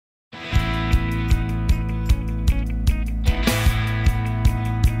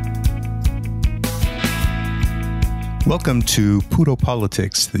Welcome to Puro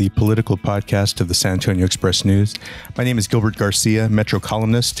Politics, the political podcast of the San Antonio Express News. My name is Gilbert Garcia, Metro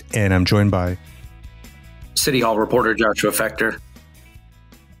columnist, and I'm joined by City Hall reporter Joshua Fechter,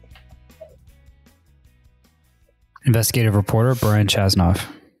 investigative reporter Brian Chasnoff.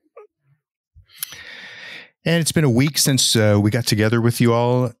 And it's been a week since we got together with you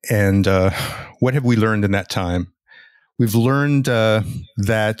all, and what have we learned in that time? We've learned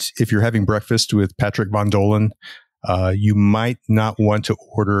that if you're having breakfast with Patrick Von Dolan, you might not want to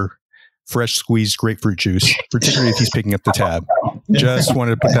order fresh squeezed grapefruit juice, particularly if he's picking up the tab. Just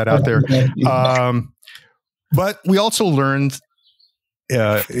wanted to put that out there. But we also learned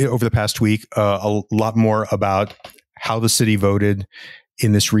over the past week a lot more about how the city voted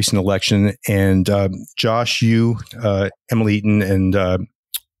in this recent election. And Josh, you, Emily Eaton, and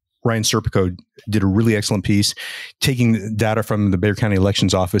Ryan Serpico did a really excellent piece taking data from the Bexar County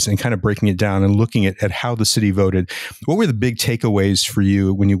Elections Office and kind of breaking it down and looking at how the city voted. What were the big takeaways for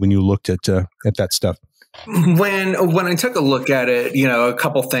you when you looked at that stuff? When I took a look at it, a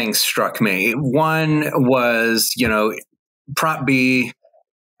couple things struck me. One was, Prop B,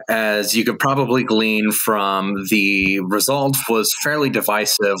 as you could probably glean from the results, was fairly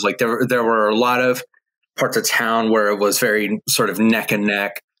divisive. Like there were a lot of parts of town where it was very sort of neck and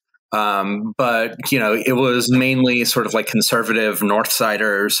neck. But it was mainly sort of like conservative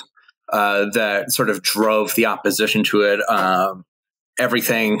Northsiders that sort of drove the opposition to it.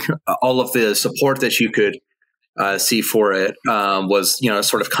 Everything, all of the support that you could see for it was,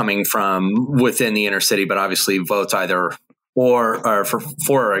 sort of coming from within the inner city, but obviously votes either or for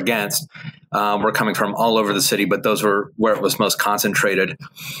or against were coming from all over the city, but those were where it was most concentrated.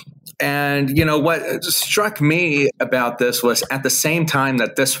 And, what struck me about this was at the same time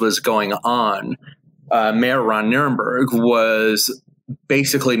that this was going on, Mayor Ron Nirenberg was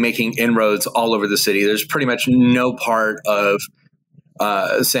basically making inroads all over the city. There's pretty much no part of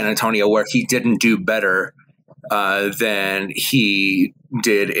San Antonio where he didn't do better than he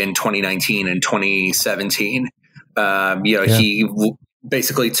did in 2019 and 2017. He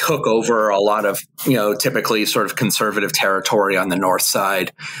basically took over a lot of, typically sort of conservative territory on the north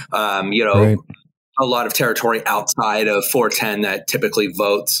side, right. A lot of territory outside of 410 that typically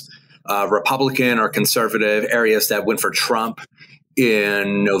votes Republican or conservative. Areas that went for Trump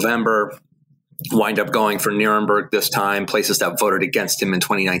in November wind up going for Nirenberg this time. Places that voted against him in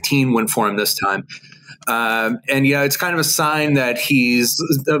 2019 went for him this time. It's kind of a sign that he's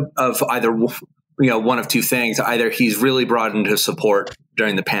of either one of two things. Either he's really broadened his support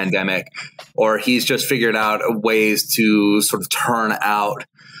during the pandemic, or he's just figured out ways to sort of turn out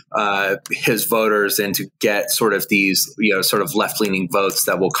his voters and to get sort of these, sort of left-leaning votes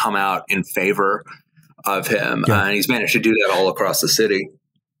that will come out in favor of him. Yeah. And he's managed to do that all across the city.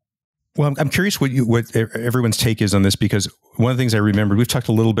 Well, I'm curious what everyone's take is on this, because one of the things I remember, we've talked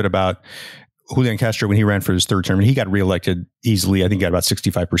a little bit about Julian Castro when he ran for his third term, and he got reelected easily. I think he got about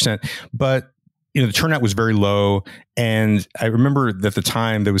 65%. But the turnout was very low. And I remember that at the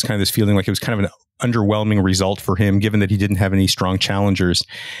time there was kind of this feeling like it was kind of an underwhelming result for him, given that he didn't have any strong challengers.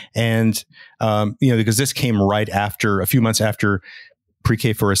 And, because this came right after, a few months after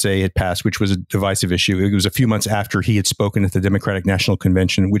Pre-K4SA had passed, which was a divisive issue. It was a few months after he had spoken at the Democratic National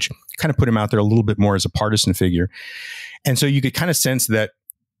Convention, which kind of put him out there a little bit more as a partisan figure. And so you could kind of sense that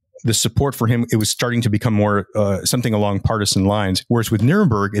the support for him, it was starting to become more something along partisan lines. Whereas with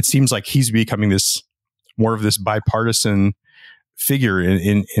Nirenberg, it seems like he's becoming more of this bipartisan figure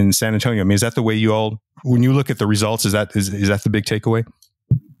in San Antonio. I mean, is that the way you all, when you look at the results, is that the big takeaway?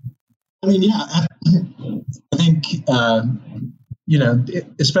 I mean, yeah, I think,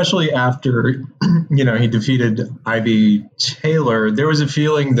 especially after, he defeated Ivy Taylor, there was a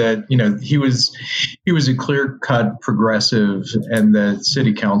feeling that, he was a clear-cut progressive, and the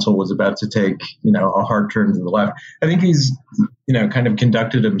city council was about to take, a hard turn to the left. I think he's, kind of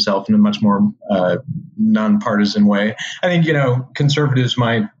conducted himself in a much more nonpartisan way. I think, conservatives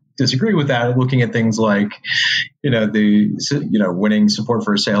might disagree with that, looking at things like, winning support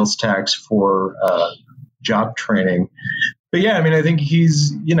for a sales tax for job training. But yeah, I mean, I think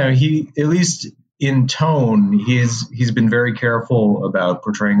he's, he, at least in tone, he's been very careful about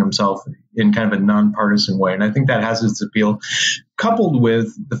portraying himself in kind of a nonpartisan way. And I think that has its appeal, coupled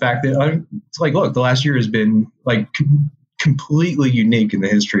with the fact that it's like, look, the last year has been like completely unique in the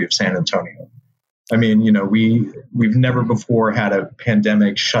history of San Antonio. I mean, we've never before had a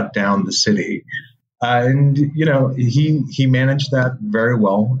pandemic shut down the city. And, he managed that very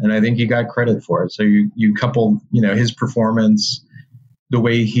well, and I think he got credit for it. So you couple, his performance the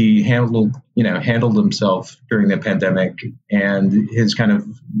way he handled himself during the pandemic and his kind of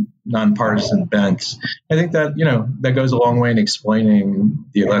nonpartisan bent. I think that, that goes a long way in explaining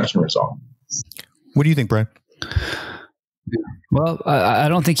the election result. What do you think, Brian? Well, I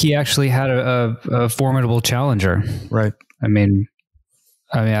don't think he actually had a formidable challenger. Right. I mean,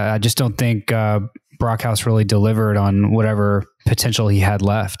 I just don't think Brockhouse really delivered on whatever potential he had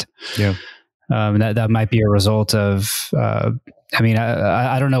left. Yeah. That might be a result of,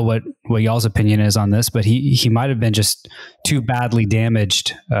 I don't know what y'all's opinion is on this, but he might have been just too badly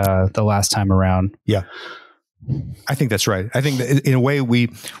damaged the last time around. Yeah. I think that's right. I think that in a way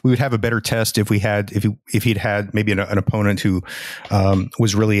we would have a better test if he'd had maybe an opponent who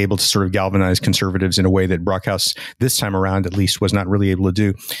was really able to sort of galvanize conservatives in a way that Brockhouse this time around at least was not really able to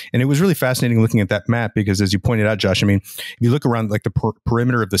do. And it was really fascinating looking at that map because, as you pointed out, Josh, I mean, if you look around like the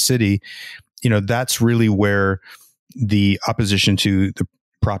perimeter of the city, that's really where the opposition to the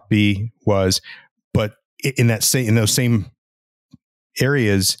Prop B was. But in those same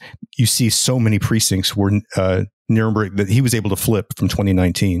areas, you see so many precincts where Nirenberg that he was able to flip from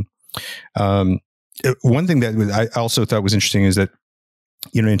 2019. One thing that I also thought was interesting is that,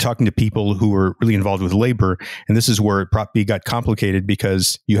 in talking to people who were really involved with labor, and this is where Prop B got complicated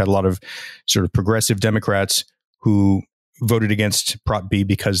because you had a lot of sort of progressive Democrats who voted against Prop B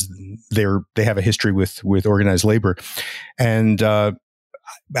because they have a history with organized labor. And I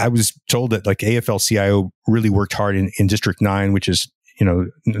was told that like AFL-CIO really worked hard in District 9, which is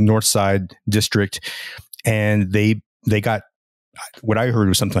North Side district, and they got what I heard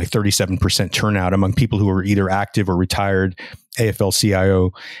was something like 37% turnout among people who were either active or retired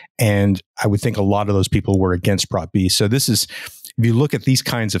AFL-CIO, and I would think a lot of those people were against Prop B. So this is, if you look at these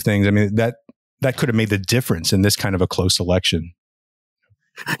kinds of things, I mean that could have made the difference in this kind of a close election.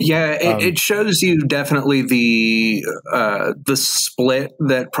 Yeah, it shows you definitely the split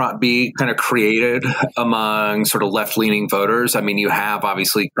that Prop B kind of created among sort of left-leaning voters. I mean, you have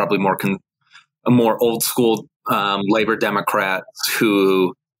obviously probably more old school labor Democrats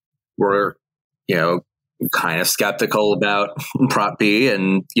who were, kind of skeptical about Prop B,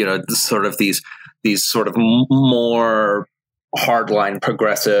 and sort of these sort of more hardline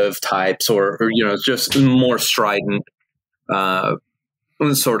progressive types, or just more strident.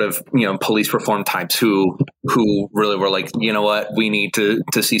 Sort of police reform types who really were like, what, we need to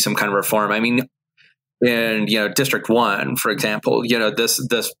see some kind of reform. I mean, in District 1, for example,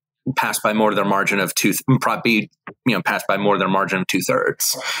 this passed by more than their margin of Prop B, passed by more than a margin of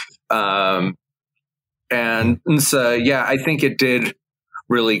 2/3. And so I think it did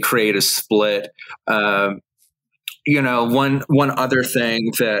really create a split. One other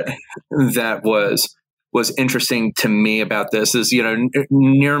thing that was interesting to me about this is,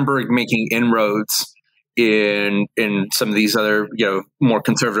 Nirenberg making inroads in some of these other, more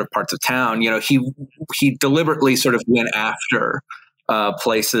conservative parts of town. He deliberately sort of went after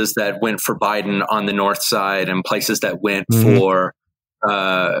places that went for Biden on the North Side and places that went for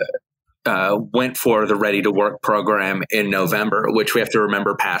the Ready to Work program in November, which we have to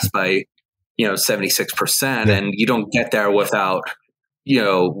remember passed by 76%, and you don't get there without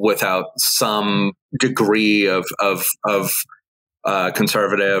some degree of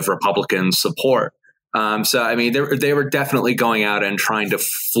conservative Republican support. So, I mean, they were definitely going out and trying to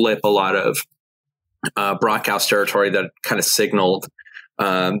flip a lot of Brockhouse territory that kind of signaled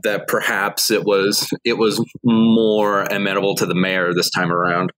that perhaps it was more amenable to the mayor this time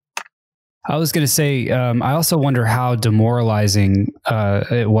around. I was going to say, I also wonder how demoralizing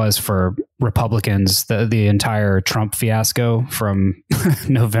it was for Republicans, the entire Trump fiasco from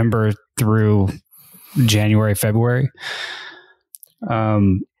November through January, February.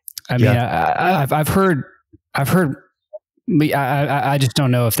 I've heard. I just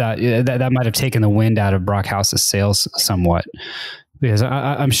don't know if that might have taken the wind out of Brockhouse's sails somewhat, because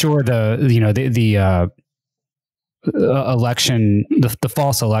I'm sure the election, the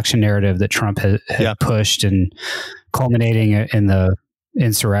false election narrative that Trump had pushed and culminating in the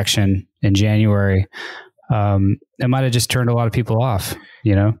insurrection in January, it might have just turned a lot of people off,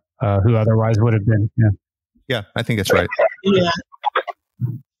 who otherwise would have been. Yeah, I think that's right.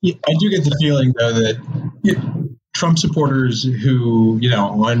 Yeah, I do get the feeling though that Trump supporters who,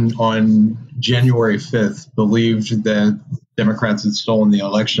 on January 5th believed that Democrats had stolen the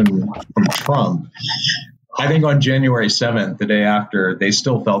election from Trump, I think on January 7th, the day after, they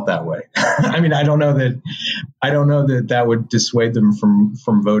still felt that way. I mean, I don't know that would dissuade them from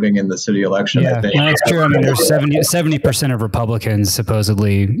voting in the city election. Yeah, that's true. I mean, there's 70% of Republicans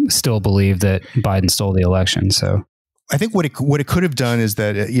supposedly still believe that Biden stole the election. So I think what it could have done is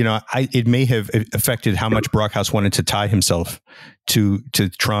that it may have affected how much Brockhouse wanted to tie himself to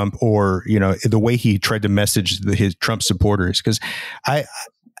Trump, or the way he tried to message his Trump supporters. Because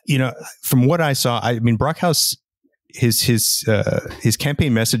from what I saw, I mean, Brockhouse, his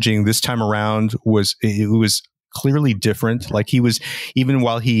campaign messaging this time around was clearly different. Like, he was, even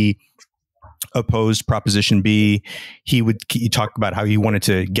while he opposed Proposition B, he talk about how he wanted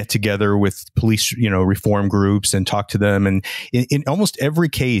to get together with police, reform groups and talk to them. And in almost every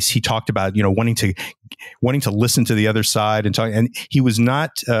case, he talked about, wanting to listen to the other side and talk. And he was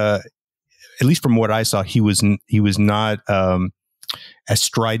not, at least from what I saw, he was not as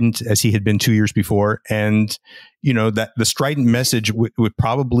strident as he had been 2 years before. And, that the strident message would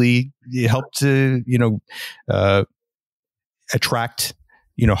probably help to, attract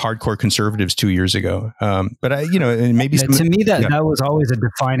hardcore conservatives 2 years ago. But maybe to me that was always a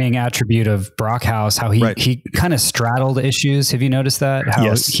defining attribute of Brockhouse, how he kind of straddled issues. Have you noticed that? How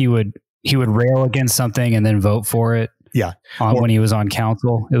yes. he would rail against something and then vote for it. Yeah. When he was on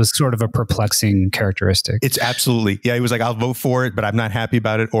council. It was sort of a perplexing characteristic. It's absolutely. Yeah. He was like, I'll vote for it, but I'm not happy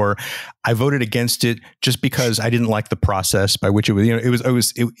about it. Or I voted against it just because I didn't like the process by which it was,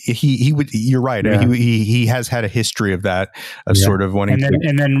 he would, you're right. Yeah. I mean, he has had a history of that, of sort of wanting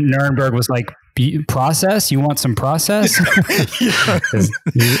and then Nirenberg was like, process? You want some process? Yeah,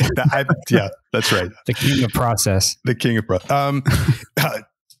 that's right. The king of process. The king of process.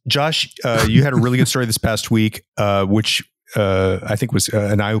 Josh, you had a really good story this past week, which I think was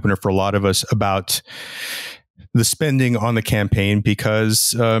an eye-opener for a lot of us about the spending on the campaign,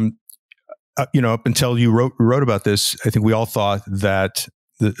 because, up until you wrote about this, I think we all thought that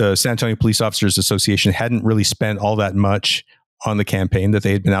the San Antonio Police Officers Association hadn't really spent all that much on the campaign, that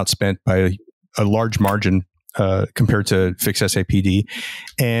they had been outspent by a large margin compared to Fix SAPD.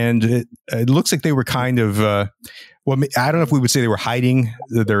 And it looks like they were kind of... well, I don't know if we would say they were hiding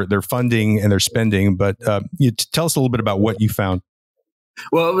their funding and their spending, but tell us a little bit about what you found.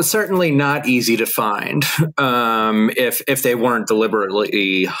 Well, it was certainly not easy to find if they weren't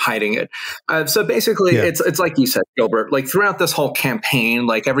deliberately hiding it. So basically, it's like you said, Gilbert. Like, throughout this whole campaign,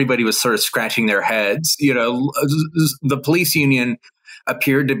 like, everybody was sort of scratching their heads. The police union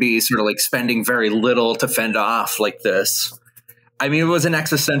appeared to be sort of like spending very little to fend off like this. I mean, it was an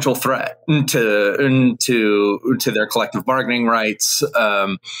existential threat to their collective bargaining rights.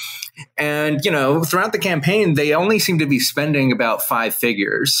 And, throughout the campaign, they only seemed to be spending about 5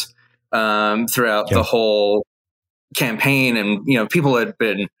 figures throughout the whole campaign. And, people had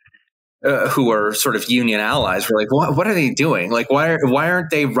been who are sort of union allies were like, what are they doing? Like, why aren't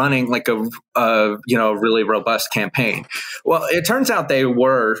they running like a really robust campaign? Well, it turns out they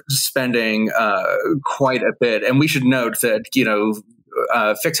were spending quite a bit. And we should note that,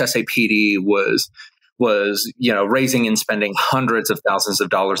 Fix SAPD was raising and spending hundreds of thousands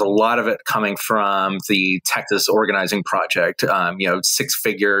of dollars, a lot of it coming from the Texas Organizing Project,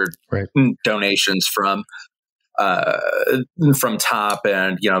 6-figure donations from top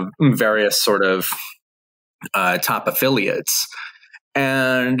and, various sort of top affiliates.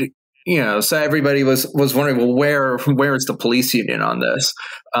 And, so everybody was wondering, well, where is the police union on this?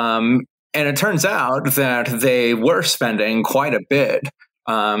 And it turns out that they were spending quite a bit.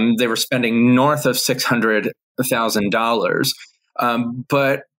 They were spending north of $600,000.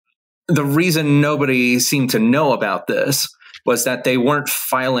 But the reason nobody seemed to know about this was that they weren't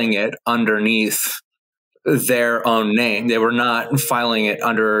filing it underneath their own name. They were not filing it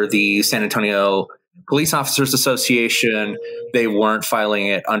under the San Antonio Police Officers Association. They weren't filing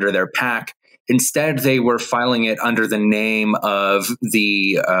it under their PAC. Instead, they were filing it under the name of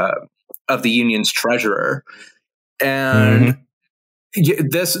the union's treasurer. And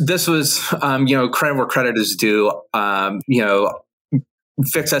this was, credit where credit is due. Fix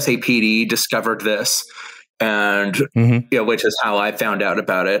SAPD discovered this, and which is how I found out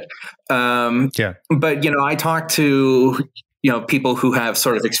about it. But I talked to people who have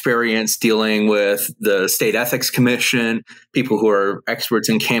sort of experience dealing with the State Ethics Commission, people who are experts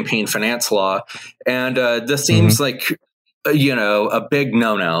in campaign finance law, and this seems like a big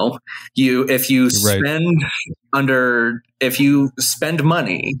no-no. If you spend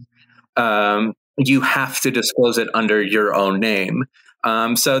money, you have to disclose it under your own name.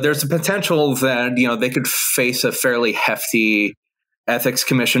 So there's a potential that, they could face a fairly hefty ethics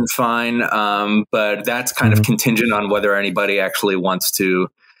commission fine. But that's kind of contingent on whether anybody actually wants to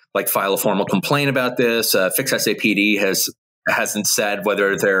file a formal complaint about this. Fix SAPD hasn't said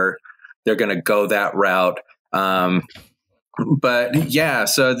whether they're going to go that route. But yeah,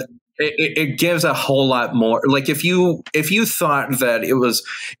 so it gives a whole lot more. Like if you thought that it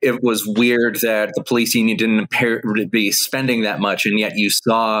was weird that the police union didn't appear to be spending that much, and yet you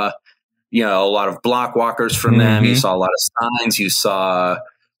saw, a lot of block walkers from them, you saw a lot of signs, you saw,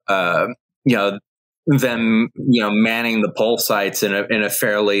 them, manning the poll sites in a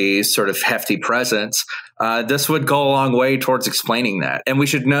fairly sort of hefty presence. This would go a long way towards explaining that. And we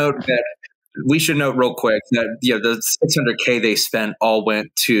should note real quick that the $600K they spent all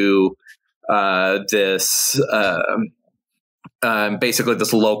went to this basically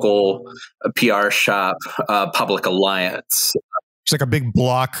this local PR shop, Public Alliance. It's like a big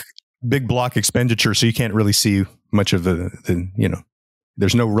block expenditure, so you can't really see much of the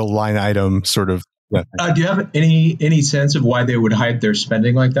there's no real line item sort of. Do you have any sense of why they would hide their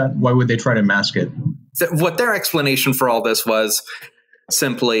spending like that? Why would they try to mask it? What their explanation for all this was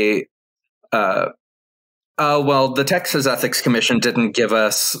simply, well, the Texas Ethics Commission didn't give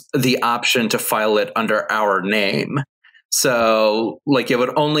us the option to file it under our name. So, it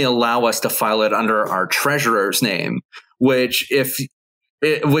would only allow us to file it under our treasurer's name,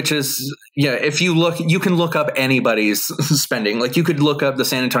 if you look, you can look up anybody's spending. Like you could look up the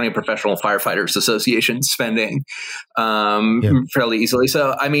San Antonio Professional Firefighters Association spending fairly easily.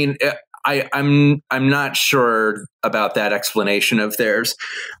 So, I mean, I'm not sure about that explanation of theirs.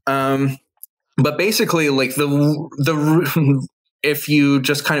 But basically, like if you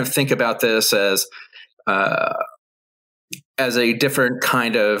just kind of think about this as a different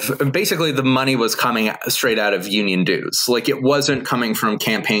kind of, basically the money was coming straight out of union dues. Like it wasn't coming from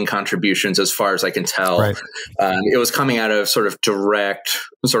campaign contributions as far as I can tell. Right. It was coming out of sort of direct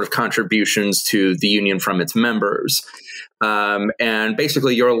sort of contributions to the union from its members. And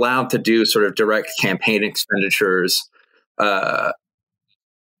basically you're allowed to do sort of direct campaign expenditures on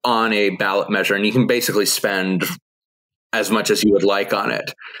a ballot measure. And you can basically spend as much as you would like on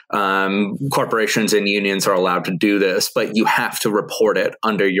it. Corporations and unions are allowed to do this, but you have to report it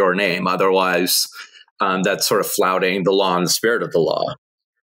under your name. Otherwise, that's sort of flouting the law and the spirit of the law.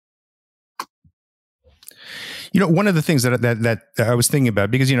 One of the things that I was thinking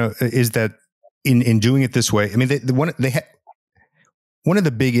about, because, is that in doing it this way, I mean, one of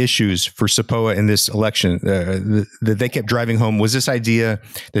the big issues for SAPOA in this election that they kept driving home was this idea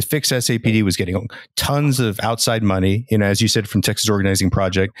that Fix SAPD was getting tons of outside money, as you said, from Texas Organizing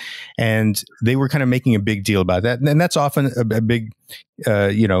Project. And they were kind of making a big deal about that. And that's often a big,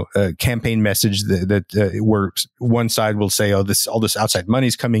 campaign message that where one side will say, oh, all this outside money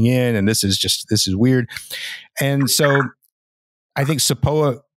is coming in and this is weird. And so I think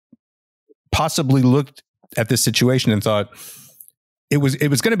SAPOA possibly looked at this situation and thought, it was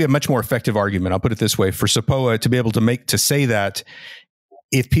going to be a much more effective argument, I'll put it this way, for SAPOA to be able to say that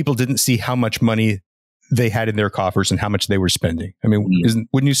if people didn't see how much money they had in their coffers and how much they were spending. I mean,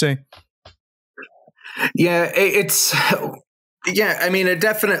 wouldn't you say? Yeah, I mean, it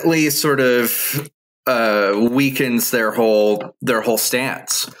definitely sort of weakens their whole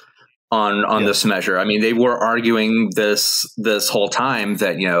stance on this measure. I mean, they were arguing this whole time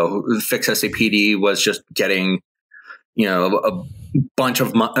that, Fix SAPD was just getting, a bunch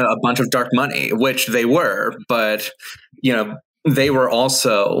of dark money, which they were, but they were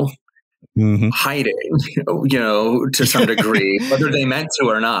also hiding, to some degree, whether they meant to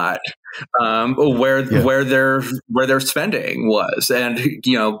or not, where their spending was, and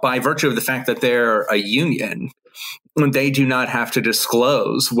by virtue of the fact that they're a union, they do not have to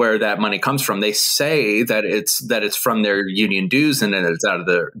disclose where that money comes from. They say that it's from their union dues and it's out of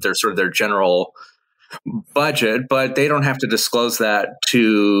their general budget, but they don't have to disclose that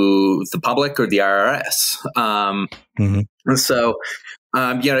to the public or the IRS. So,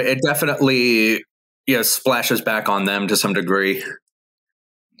 it definitely, splashes back on them to some degree.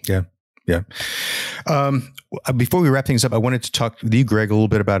 Yeah. Yeah. Before we wrap things up, I wanted to talk with you, Greg, a little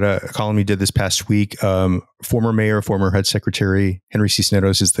bit about a column you did this past week. Former mayor, former HUD secretary, Henry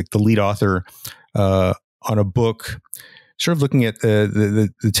Cisneros is the lead author on a book sort of looking at the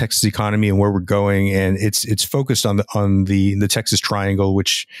Texas economy and where we're going, and it's focused on the Texas Triangle,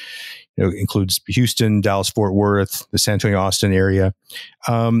 which includes Houston, Dallas, Fort Worth, the San Antonio, Austin area.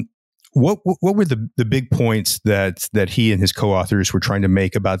 What were the big points that he and his co-authors were trying to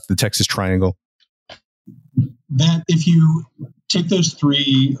make about the Texas Triangle? That if you take those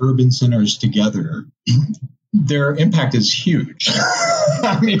three urban centers together, their impact is huge.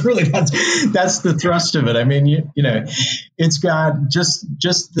 I mean, really, that's the thrust of it. I mean, it's got just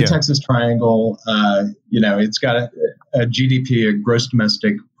the Texas Triangle. It's got a GDP, a gross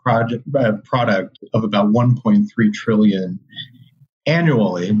domestic product of about 1.3 trillion.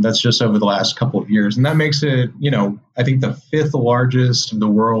 annually. That's just over the last couple of years. And that makes it, I think the fifth largest of the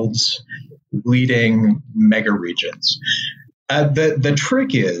world's leading mega regions. The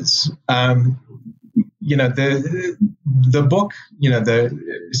trick is, the book,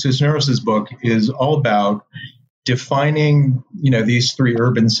 the Cisneros' book is all about defining, these three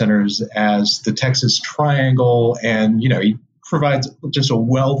urban centers as the Texas Triangle. And, he provides just a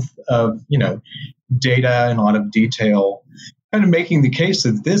wealth of, data and a lot of detail, kind of making the case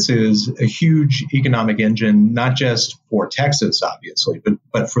that this is a huge economic engine, not just for Texas, obviously,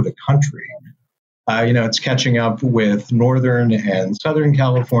 but for the country. It's catching up with Northern and Southern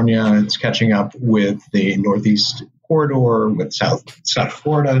California. It's catching up with the Northeast corridor, with South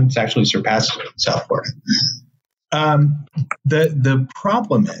Florida. It's actually surpassed South Florida. The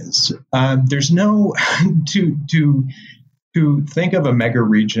problem is there's no to think of a mega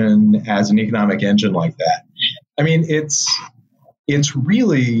region as an economic engine like that. I mean, it's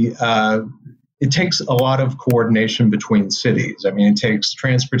really it takes a lot of coordination between cities. I mean, it takes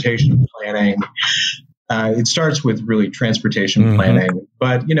transportation planning. It starts with really transportation planning,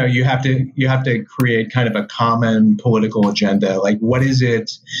 but you have to create kind of a common political agenda. Like, what is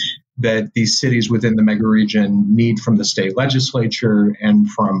it that these cities within the mega region need from the state legislature and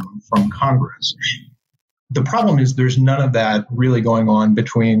from Congress? The problem is there's none of that really going on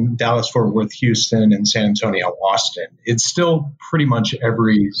between Dallas, Fort Worth, Houston, and San Antonio, Austin. It's still pretty much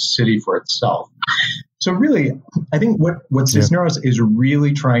every city for itself. So really, I think what Cisneros is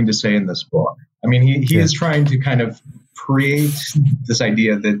really trying to say in this book, I mean, he is trying to kind of create this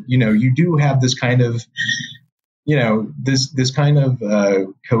idea that, you do have this kind of, this kind of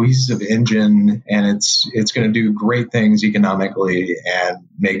cohesive engine, and it's going to do great things economically and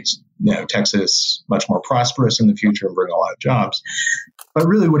make Texas much more prosperous in the future and bring a lot of jobs. But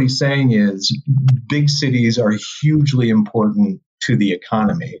really what he's saying is big cities are hugely important to the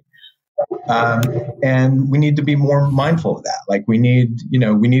economy. And we need to be more mindful of that. Like we need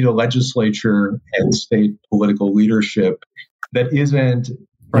a legislature and state political leadership that isn't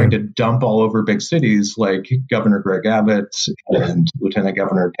trying to dump all over big cities like Governor Greg Abbott and Lieutenant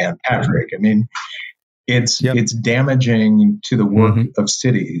Governor Dan Patrick. I mean, it's damaging to the work of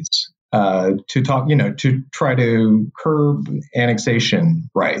cities to try to curb annexation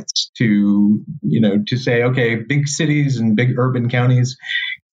rights, to say, okay, big cities and big urban counties,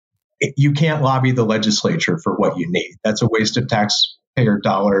 you can't lobby the legislature for what you need. That's a waste of taxpayer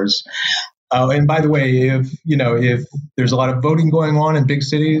dollars. And by the way, if there's a lot of voting going on in big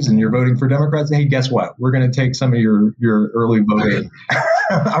cities and you're voting for Democrats, hey, guess what? We're going to take some of your early voting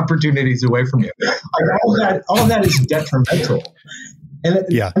opportunities away from you. All of that is detrimental. And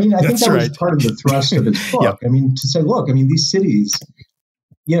I mean, I think that was part of the thrust of his book. I mean, to say, look, I mean, these cities,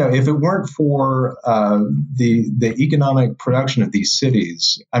 if it weren't for the economic production of these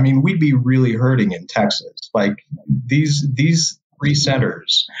cities, I mean, we'd be really hurting in Texas. Like these three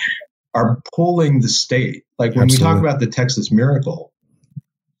centers are pulling the state. Like when we talk about the Texas miracle,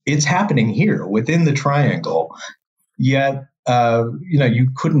 it's happening here within the triangle. Yet,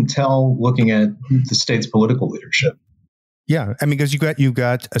 you couldn't tell looking at the state's political leadership. Yeah, I mean, because you've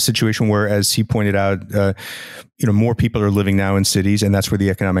got a situation where, as he pointed out, more people are living now in cities, and that's where the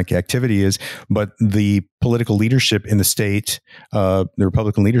economic activity is. But the political leadership in the state, the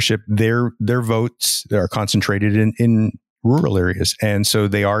Republican leadership, their votes are concentrated in rural areas, and so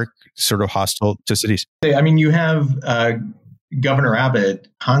they are sort of hostile to cities. I mean, you have Governor Abbott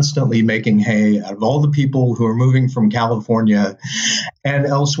constantly making hay out of all the people who are moving from California and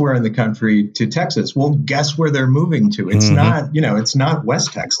elsewhere in the country to Texas. Well, guess where they're moving to? It's it's not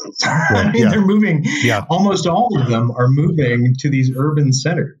West Texas. I mean, they're moving. Yeah. Almost all of them are moving to these urban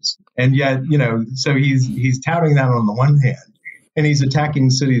centers, and yet, so he's touting that on the one hand, and he's attacking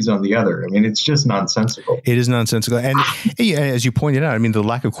cities on the other. I mean, it's just nonsensical. It is nonsensical. And as you pointed out, I mean, the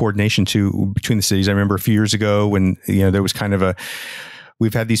lack of coordination between the cities. I remember a few years ago when, there was kind of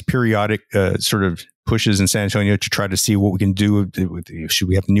we've had these periodic sort of pushes in San Antonio to try to see what we can do. Should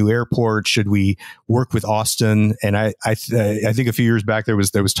we have a new airport? Should we work with Austin? And I think a few years back there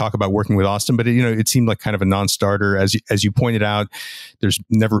was talk about working with Austin, but it seemed like kind of a non-starter. As you pointed out, there's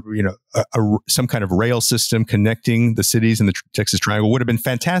never some kind of rail system connecting the cities in the Texas Triangle would have been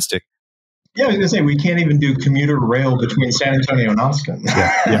fantastic. Yeah, I was going to say, we can't even do commuter rail between San Antonio and Austin.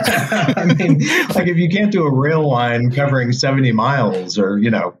 Yeah. I mean, like if you can't do a rail line covering 70 miles or,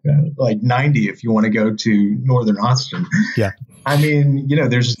 like 90 if you want to go to northern Austin. Yeah. I mean,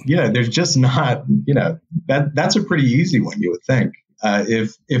 there's just not, that's a pretty easy one, you would think.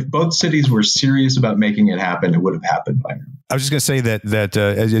 If both cities were serious about making it happen, it would have happened by now. I was just going to say that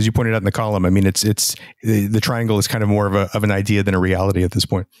as you pointed out in the column, I mean, it's the triangle is kind of more of an idea than a reality at this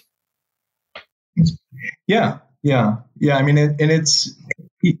point. Yeah. I mean, it's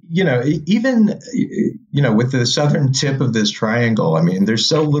even with the southern tip of this triangle, I mean, there's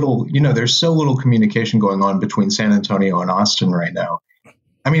so little communication going on between San Antonio and Austin right now.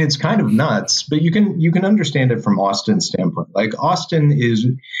 I mean, it's kind of nuts, but you can understand it from Austin's standpoint. Like Austin is,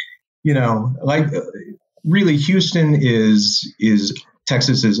 really Houston is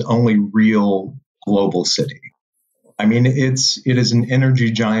Texas's only real global city. I mean, it is an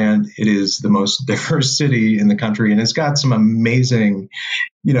energy giant. It is the most diverse city in the country, and it's got some amazing,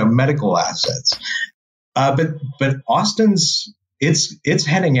 medical assets. But Austin's it's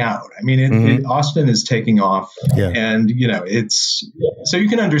heading out. I mean, Austin is taking off, and it's so you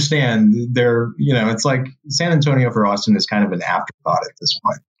can understand there. It's like San Antonio for Austin is kind of an afterthought at this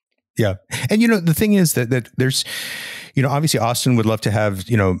point. Yeah, and the thing is that there's, obviously Austin would love to have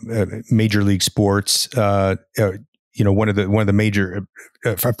major league sports. One of the major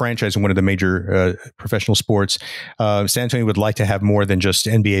franchise in one of the major professional sports. San Antonio would like to have more than just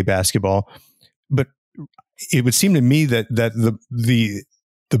NBA basketball, but it would seem to me that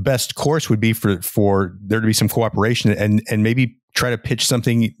the best course would be for there to be some cooperation and maybe try to pitch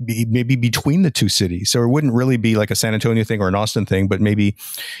something maybe between the two cities. So it wouldn't really be like a San Antonio thing or an Austin thing, but maybe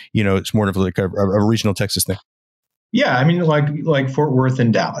it's more of like a regional Texas thing. Yeah, I mean, like Fort Worth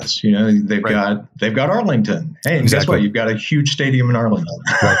and Dallas, they've got Arlington. Hey, and guess what? You've got a huge stadium in Arlington.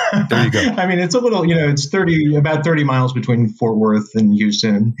 Right. There you go. I mean, it's a little, it's about 30 miles between Fort Worth and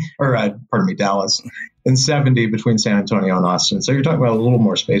Houston, or Dallas, and 70 between San Antonio and Austin. So you're talking about a little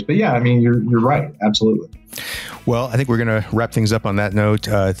more space. But yeah, I mean, you're right. Absolutely. Well, I think we're going to wrap things up on that note.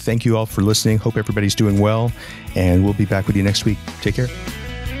 Thank you all for listening. Hope everybody's doing well, and we'll be back with you next week. Take care.